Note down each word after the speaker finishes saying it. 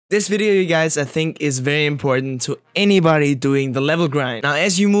This video, you guys, I think is very important to anybody doing the level grind. Now,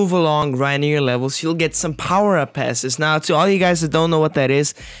 as you move along grinding your levels, you'll get some power up passes. Now, to all you guys that don't know what that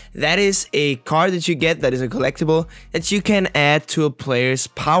is a card that you get that is a collectible that you can add to a player's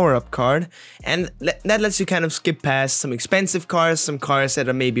power up card, and that lets you kind of skip past some expensive cards, some cards that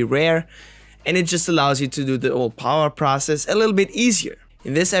are maybe rare, and it just allows you to do the whole power process a little bit easier.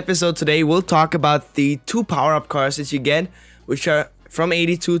 In this episode today, we'll talk about the 2 power up cards that you get, which are from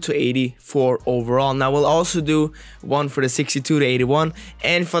 82 to 84 overall. Now we'll also do one for the 62 to 81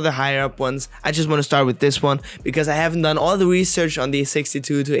 and for the higher up ones. I just want to start with this one because I haven't done all the research on the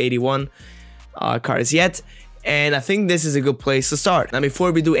 62 to 81 cards yet, and I think this is a good place to start. Now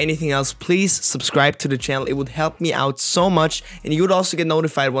before we do anything else, please subscribe to the channel. It would help me out so much, and you would also get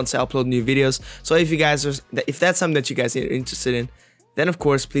notified once I upload new videos. So if that's something that you guys are interested in, then of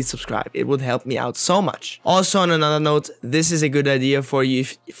course please subscribe. It would help me out so much. Also, on another note, this is a good idea for you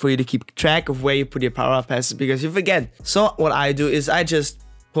to keep track of where you put your power up passes, because you forget. So what I do is I just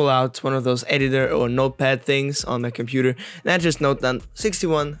pull out one of those editor or notepad things on my computer, and I just note down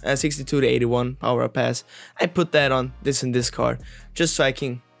 62 to 81 power up pass. I put that on this and this card just so I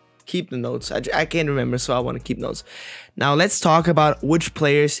can keep the notes. I can't remember, so I want to keep notes. Now let's talk about which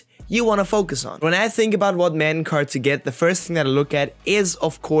players you want to focus on. When I think about what Madden card to get, the first thing that I look at is,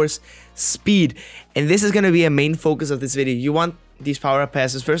 of course, speed. And this is going to be a main focus of this video. You want these power up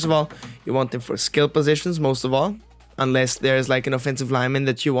passes, first of all, you want them for skill positions most of all, unless there's like an offensive lineman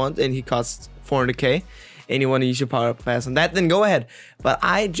that you want and he costs 400k and you want to use your power up pass on that, then go ahead. But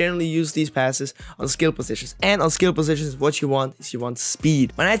I generally use these passes on skill positions, and on skill positions what you want is you want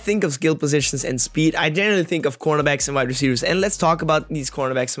speed. When I think of skill positions and speed, I generally think of cornerbacks and wide receivers, and let's talk about these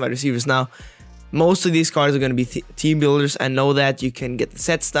cornerbacks and wide receivers now. Most of these cards are going to be team builders. I know that you can get the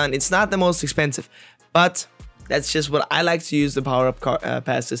sets done. It's not the most expensive, but that's just what I like to use the power up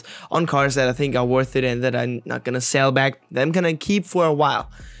passes on cards that I think are worth it and that I'm not going to sell back, that I'm going to keep for a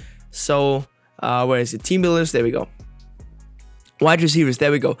while. So where is it? Team builders, there we go. Wide receivers,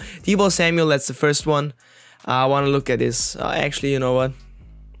 there we go. Deebo Samuel, that's the first one. I want to look at this. Actually, you know what?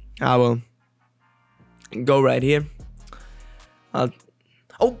 I will go right here. Oh,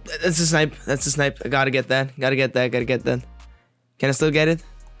 that's a snipe. That's a snipe. I gotta get that. Gotta get that. Gotta get that. Can I still get it?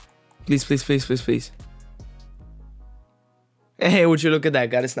 Please, please, please, please, please. Hey, would you look at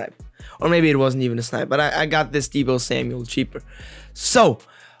that? Got a snipe. Or maybe it wasn't even a snipe, but I got this Deebo Samuel cheaper. So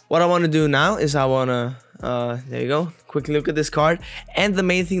what I want to do now is I want to, there you go, quickly look at this card. And the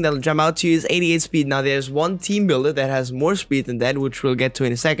main thing that'll jump out to you is 88 speed. Now there's one team builder that has more speed than that, which we'll get to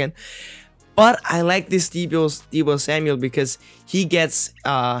in a second. But I like this Deebo Samuel because he gets,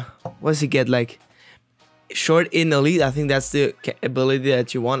 what does he get, like short in elite? I think that's the ability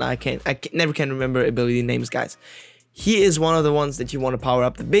that you want. I never can remember ability names, guys. He is one of the ones that you want to power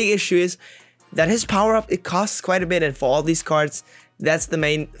up. The big issue is that his power up, it costs quite a bit, and for all these cards, that's the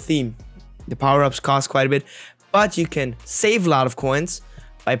main theme. The power-ups cost quite a bit, but you can save a lot of coins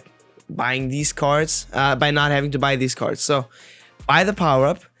by buying these cards, by not having to buy these cards. So buy the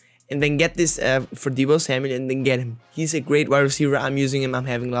power-up and then get this for Deebo Samuel, and then get him. He's a great wide receiver. I'm using him. I'm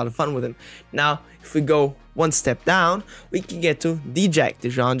having a lot of fun with him. Now, if we go one step down, we can get to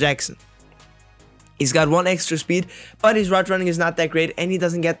DeSean Jackson. He's got 1 extra speed, but his route running is not that great, and he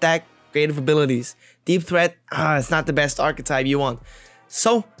doesn't get that great of abilities. Deep threat, it's not the best archetype you want.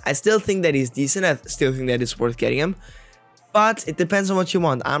 So I still think that he's decent. I still think that it's worth getting him, but it depends on what you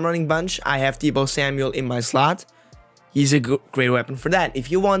want. I'm running bunch. I have Deebo Samuel in my slot. He's a great weapon for that. If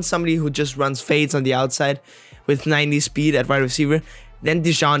you want somebody who just runs fades on the outside with 90 speed at wide receiver, then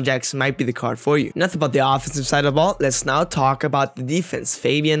DeSean Jackson might be the card for you. Enough about the offensive side of the ball. Let's now talk about the defense.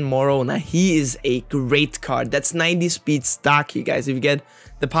 Fabian Moreau. Now he is a great card. That's 90 speed stock, you guys. If you get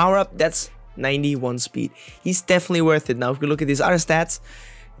the power up, that's 91 speed. He's definitely worth it. Now if we look at these other stats,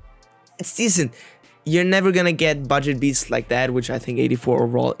 it's decent. You're never gonna get budget beasts like that, which I think 84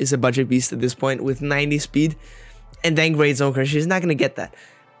 overall is a budget beast at this point with 90 speed and then great zone crusher. He's not gonna get that,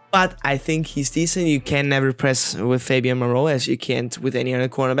 but I think he's decent. You can never press with Fabian Moreau as you can't with any other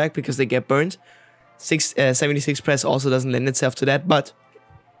cornerback because they get burned. 76 press also doesn't lend itself to that, but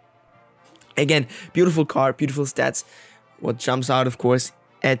again, beautiful card, beautiful stats. What jumps out, of course,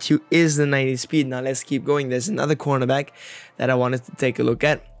 at you is the 90 speed. Now let's keep going. There's another cornerback that I wanted to take a look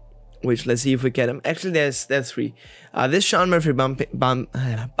at, which let's see if we get him. Actually, there's 3. This Sean Murphy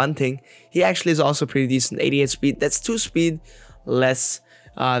Bunting, he actually is also pretty decent. 88 speed. That's 2 speed less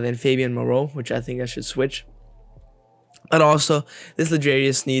than Fabian Moreau, which I think I should switch. But also this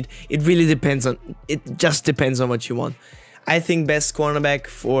L'Jarius Sneed, it just depends on what you want. I think best cornerback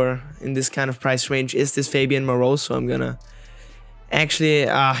in this kind of price range is this Fabian Moreau, so I'm gonna Actually,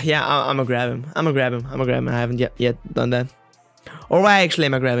 yeah, I'm gonna grab him. I'm gonna grab him. I'm gonna grab him. I haven't yet done that. Or why actually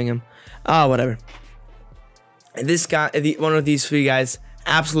am I grabbing him? Whatever. This guy, one of these three guys,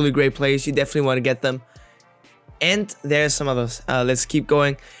 absolutely great players. You definitely want to get them. And there's some others. Let's keep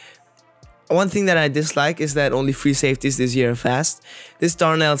going. One thing that I dislike is that only 3 safeties this year are fast. This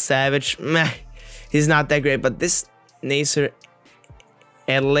Darnell Savage, meh, he's not that great. But this Nasser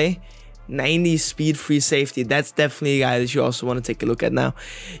Adelaide, 90 speed free safety, that's definitely a guy that you also want to take a look at. Now,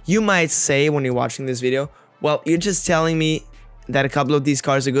 you might say when you're watching this video, well, you're just telling me that a couple of these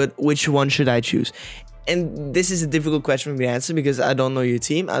cars are good. Which one should I choose? And this is a difficult question for me to answer because I don't know your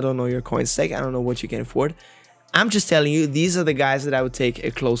team. I don't know your coin stack. I don't know what you can afford. I'm just telling you, these are the guys that I would take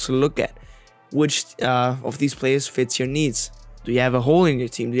a closer look at. Which of these players fits your needs? Do you have a hole in your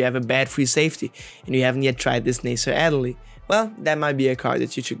team? Do you have a bad free safety? And you haven't yet tried this Nasser Adderley? Well, that might be a card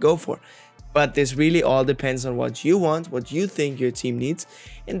that you should go for. But this really all depends on what you want, what you think your team needs,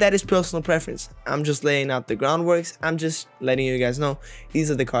 and that is personal preference. I'm just laying out the groundworks. I'm just letting you guys know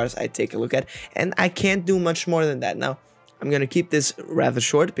these are the cards I take a look at, and I can't do much more than that. Now, I'm gonna keep this rather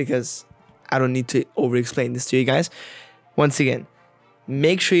short because I don't need to over-explain this to you guys. Once again,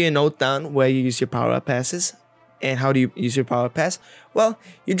 make sure you note down where you use your power-up passes. And how do you use your power-up pass? Well,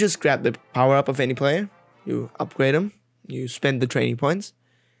 you just grab the power-up of any player, you upgrade them, you spend the training points,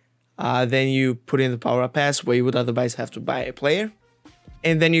 then you put in the power-up pass where you would otherwise have to buy a player,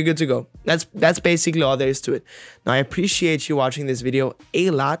 and then you're good to go. That's basically all there is to it. Now, I appreciate you watching this video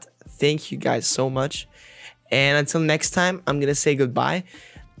a lot. Thank you guys so much. And until next time, I'm gonna say goodbye.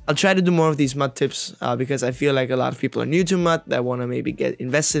 I'll try to do more of these MUD tips because I feel like a lot of people are new to MUD that want to maybe get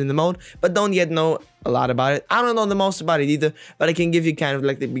invested in the mode but don't yet know a lot about it. I don't know the most about it either, but I can give you kind of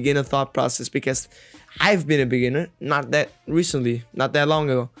like the beginner thought process because I've been a beginner not that recently, not that long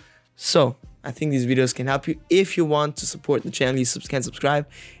ago. So I think these videos can help you. If you want to support the channel, you can subscribe.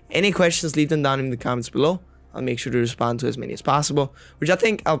 Any questions, leave them down in the comments below. I'll make sure to respond to as many as possible, which I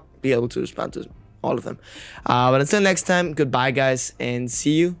think I'll be able to respond to all of them. But until next time, goodbye guys, and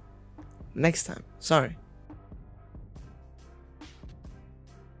see you next time. Sorry.